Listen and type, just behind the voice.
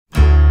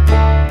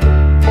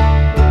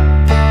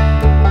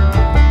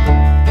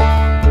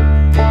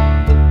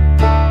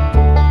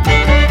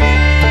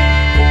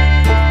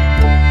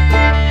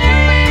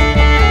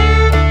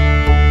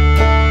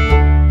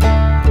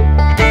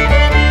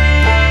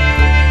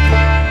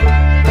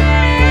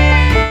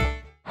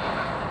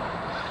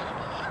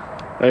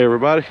Hey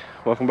everybody,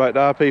 welcome back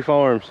to IP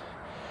Farms.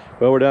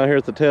 Well, we're down here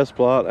at the test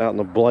plot out in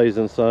the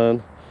blazing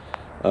sun.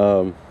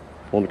 Wanted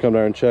to come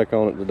down and check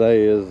on it.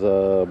 Today is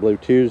I believe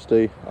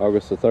Tuesday,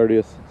 August the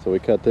 30th. So we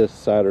cut this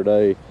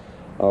Saturday,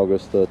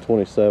 August the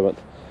 27th.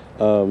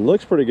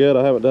 Looks pretty good.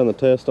 I haven't done the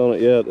test on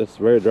it yet. It's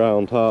very dry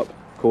on top,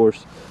 of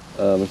course.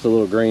 It's a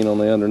little green on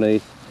the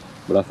underneath,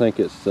 but I think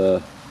it's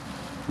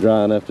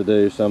dry enough to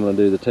do. So I'm going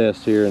to do the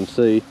test here and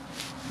see.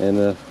 And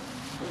you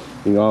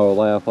can all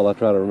laugh while I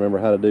try to remember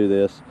how to do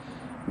this.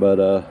 But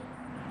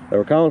they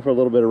were calling for a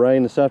little bit of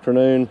rain this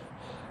afternoon.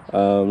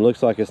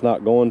 Looks like it's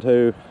not going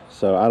to,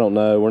 so I don't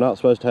know. We're not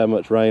supposed to have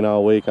much rain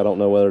all week. I don't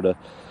know whether to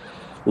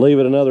leave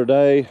it another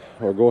day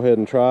or go ahead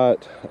and try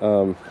it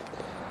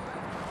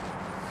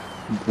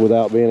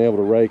without being able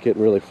to rake it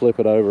and really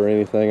flip it over or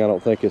anything. I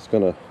don't think it's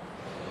gonna,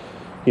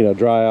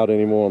 dry out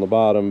anymore on the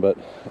bottom. But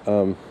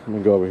let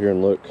me go over here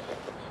and look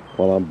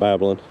while I'm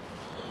babbling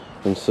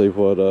and see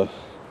what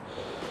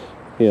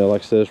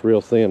like I said, it's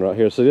real thin right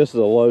here. So this is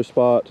a low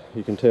spot,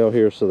 you can tell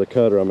here. So the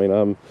cutter, I mean,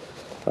 I'm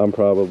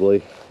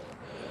probably,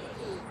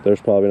 there's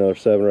probably another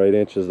 7 or 8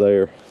 inches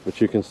there, but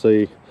you can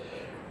see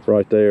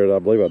right there, I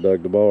believe I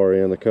dug the bar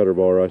in, the cutter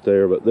bar right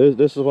there. But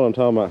this is what I'm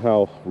talking about,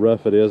 how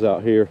rough it is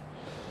out here.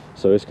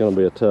 So it's going to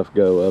be a tough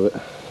go of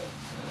it.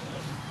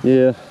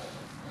 Yeah,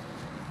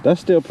 that's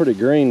still pretty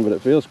green, but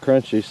it feels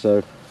crunchy,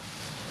 so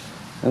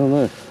I don't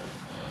know.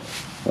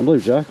 I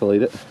believe Jack will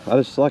eat it. I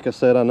just, like I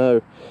said, I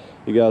know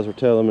you guys were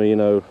telling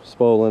me,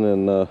 spoiling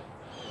and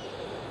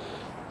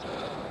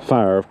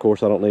fire. Of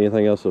course, I don't need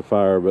anything else with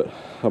fire, but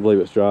I believe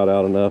it's dried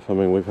out enough. I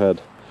mean, we've had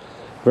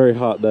very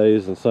hot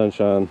days and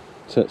sunshine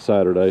since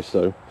Saturday.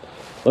 So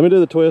let me do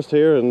the twist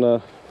here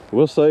and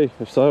we'll see.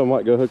 If so, I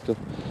might go hook the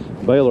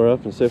baler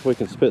up and see if we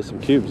can spit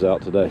some cubes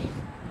out today.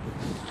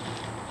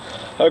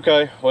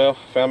 Okay, well,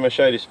 found me a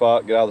shady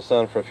spot, get out of the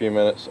sun for a few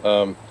minutes.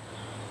 I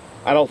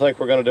don't think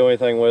we're going to do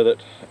anything with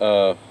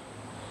it.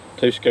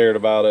 Too scared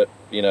about it,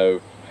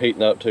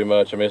 heating up too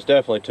much. I mean, it's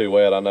definitely too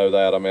wet. I know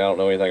that. I mean, I don't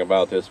know anything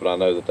about this, but I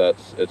know that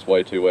it's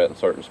way too wet in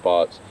certain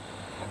spots.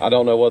 I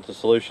don't know what the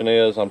solution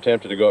is. I'm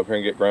tempted to go up here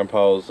and get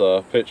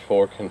Grandpa's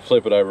pitchfork and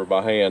flip it over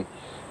by hand.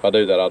 If I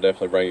do that, I'll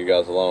definitely bring you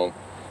guys along.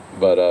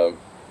 But I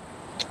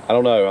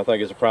don't know. I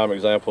think it's a prime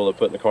example of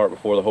putting the cart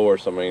before the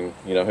horse. I mean,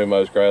 who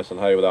mows grass and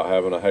hay without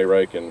having a hay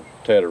rake and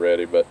tedder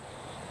ready? But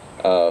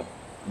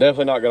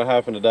definitely not going to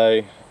happen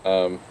today.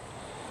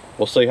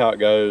 We'll see how it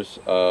goes,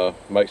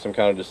 make some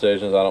kind of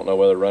decisions. I don't know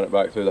whether to run it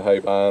back through the hay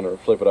line or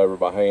flip it over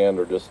by hand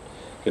or just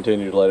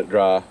continue to let it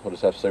dry. We'll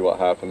just have to see what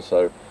happens.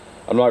 So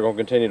I'm not going to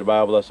continue to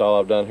babble. That's all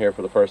I've done here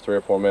for the first 3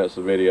 or 4 minutes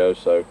of the video.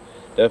 So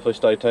definitely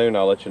stay tuned.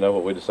 I'll let you know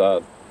what we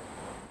decide.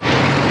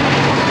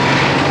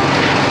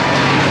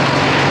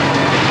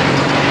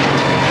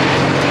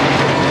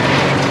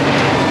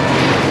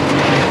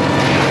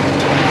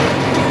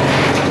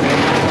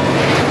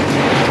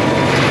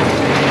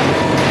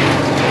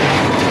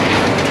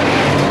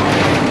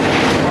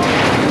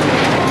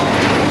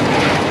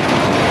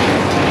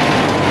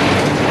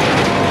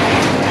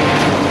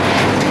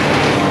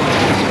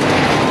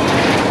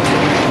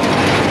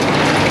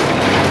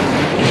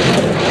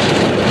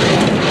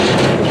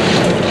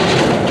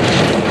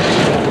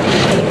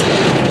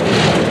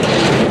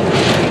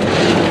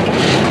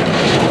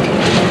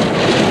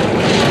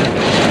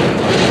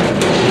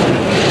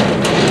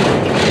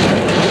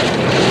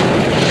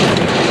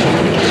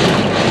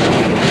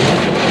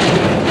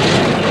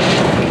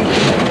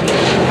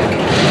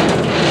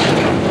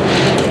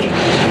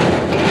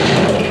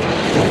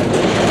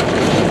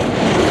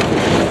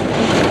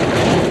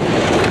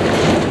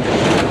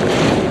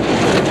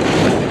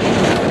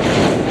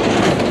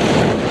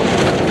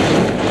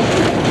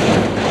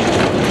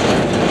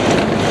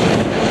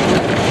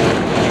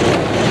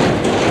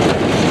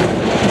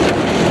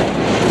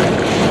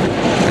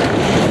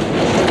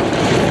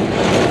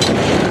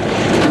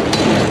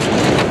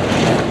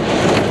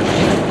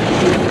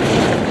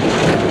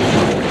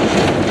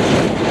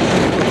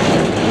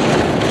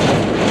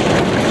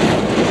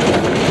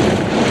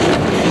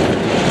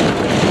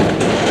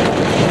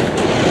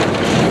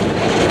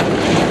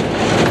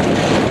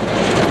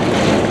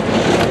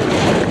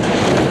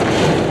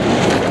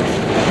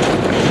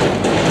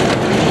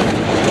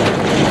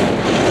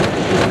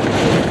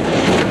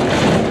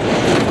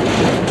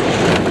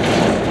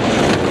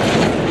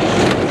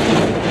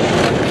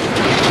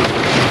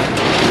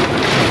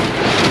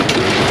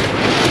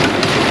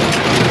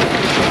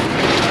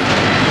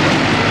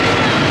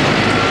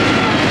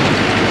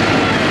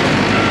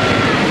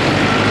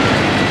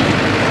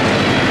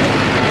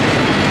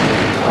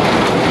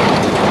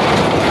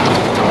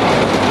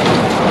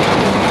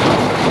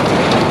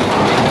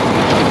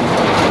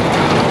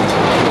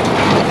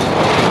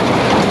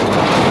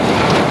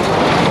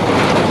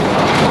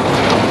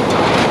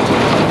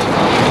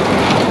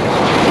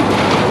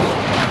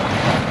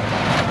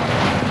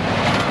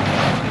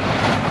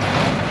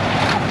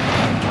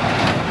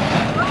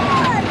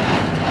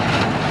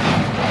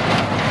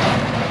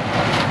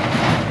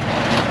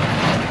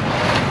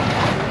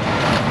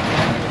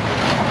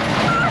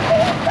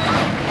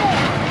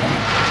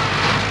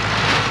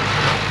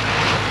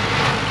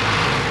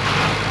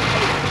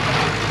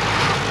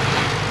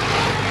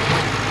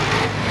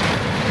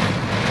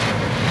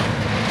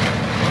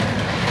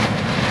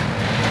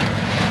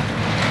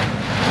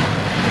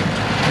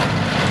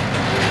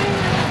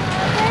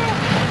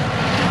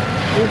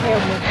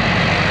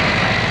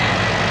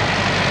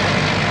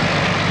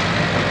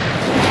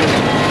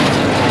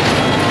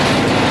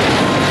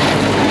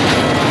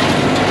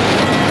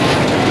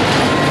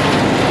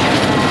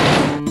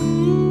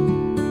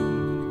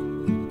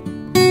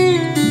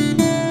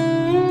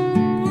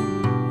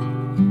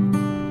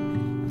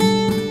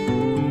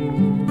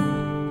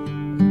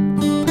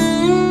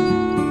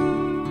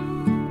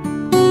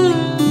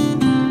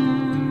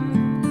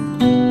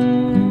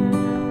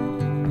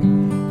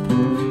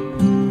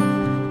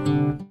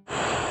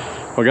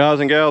 Well,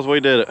 guys and gals, we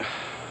did it.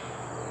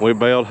 We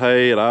baled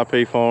hay at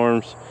IP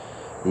Farms.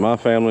 My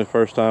family,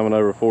 first time in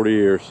over 40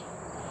 years.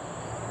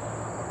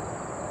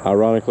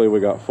 Ironically, we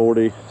got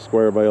 40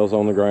 square bales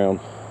on the ground.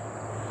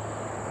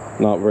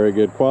 Not very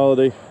good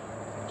quality,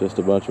 just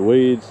a bunch of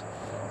weeds,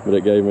 but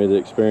it gave me the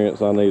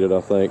experience I needed,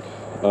 I think.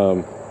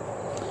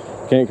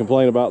 Can't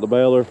complain about the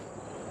baler.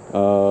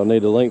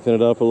 Need to lengthen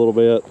it up a little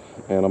bit,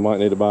 and I might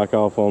need to back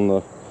off on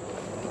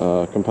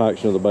the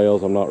compaction of the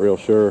bales. I'm not real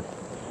sure.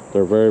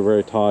 They're very,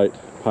 very tight,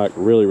 packed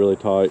really, really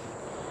tight,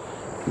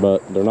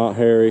 but they're not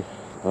hairy.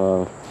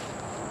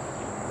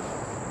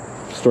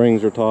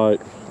 Strings are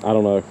tight. I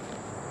don't know.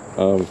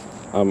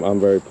 I'm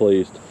very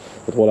pleased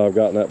with what I've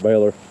got in that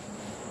baler.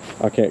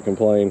 I can't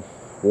complain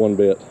one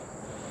bit.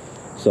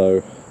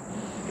 So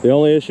the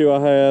only issue I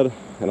had,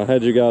 and I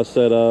had you guys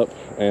set up,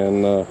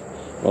 and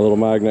my little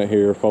magnet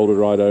here folded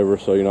right over,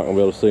 so you're not gonna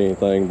be able to see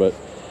anything, but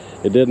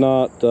it did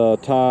not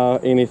tie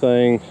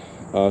anything.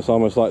 It's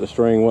almost like the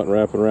string wasn't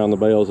wrapping around the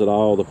bales at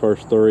all. The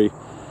first three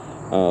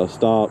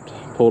stopped,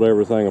 pulled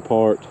everything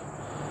apart,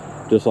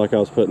 just like I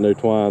was putting new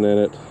twine in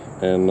it,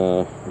 and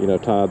you know,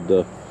 tied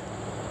the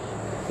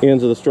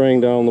ends of the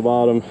string down on the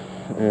bottom,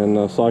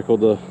 and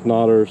cycled the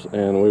knotters,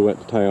 and we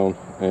went to town.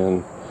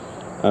 And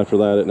after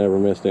that, it never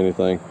missed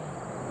anything,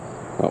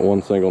 not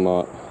one single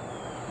knot.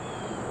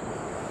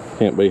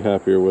 Can't be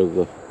happier with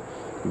the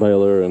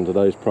baler and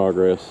today's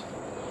progress.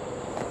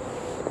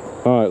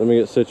 All right, let me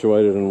get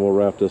situated and we'll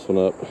wrap this one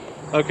up.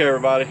 Okay,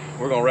 everybody,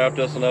 we're gonna wrap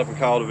this one up and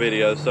call it a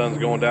video. The sun's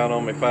going down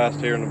on me fast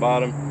here in the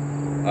bottom.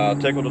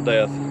 Tickled to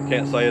death,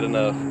 can't say it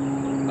enough.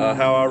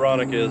 How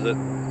ironic is it?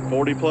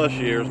 40 plus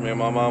years, me and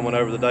my mom went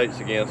over the dates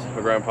again.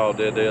 My grandpa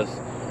did this,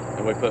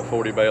 and we put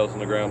 40 bales in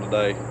the ground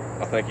today.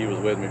 I think he was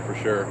with me for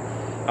sure.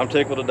 I'm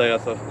tickled to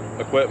death. The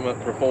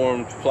equipment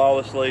performed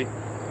flawlessly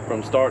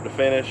from start to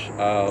finish.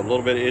 A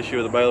little bit of issue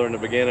with the baler in the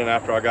beginning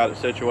after I got it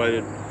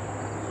situated.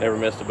 Never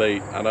missed a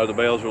beat. I know the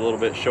bales are a little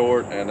bit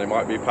short and they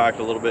might be packed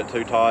a little bit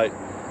too tight,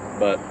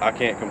 but I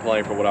can't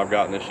complain for what I've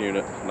got in this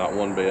unit, not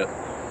one bit.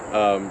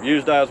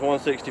 Used as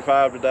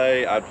 165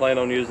 today. I'd planned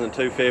on using the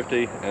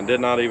 250 and did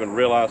not even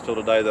realize till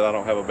today that I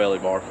don't have a belly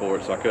bar for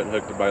it, so I couldn't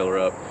hook the baler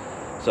up.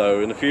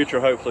 So in the future,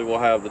 hopefully we'll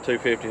have the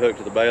 250 hooked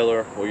to the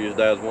baler. We'll use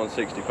DAS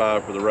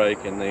 165 for the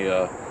rake and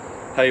the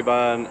hay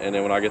bind, and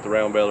then when I get the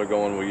round baler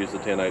going, we'll use the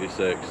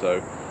 1086. So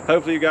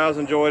hopefully you guys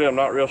enjoyed it. I'm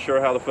not real sure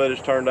how the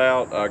footage turned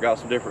out. I got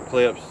some different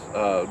clips,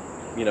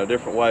 you know,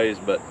 different ways,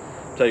 but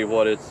tell you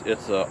what, it's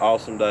an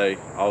awesome day,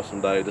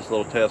 awesome day. This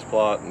little test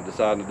plot and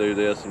deciding to do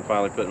this and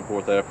finally putting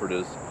forth effort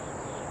is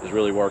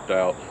really worked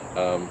out.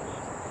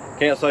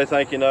 Can't say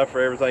thank you enough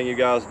for everything you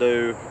guys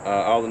do.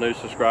 All the new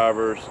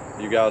subscribers,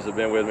 you guys have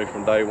been with me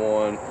from day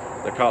one.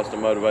 The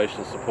constant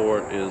motivation and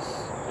support is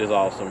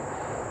awesome.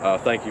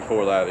 Thank you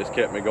for that. It's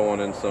kept me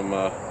going in some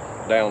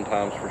down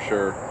times for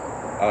sure.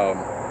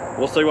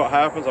 We'll see what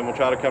happens. I'm gonna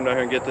try to come down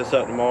here and get this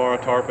up tomorrow,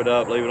 tarp it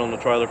up, leave it on the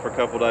trailer for a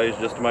couple days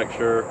just to make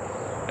sure,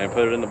 and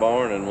put it in the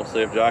barn, and we'll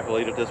see if Jack will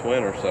eat it this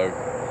winter. So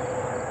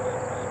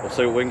we'll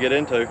see what we can get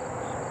into.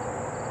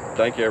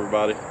 Thank you,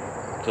 everybody.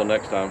 Until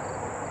next time.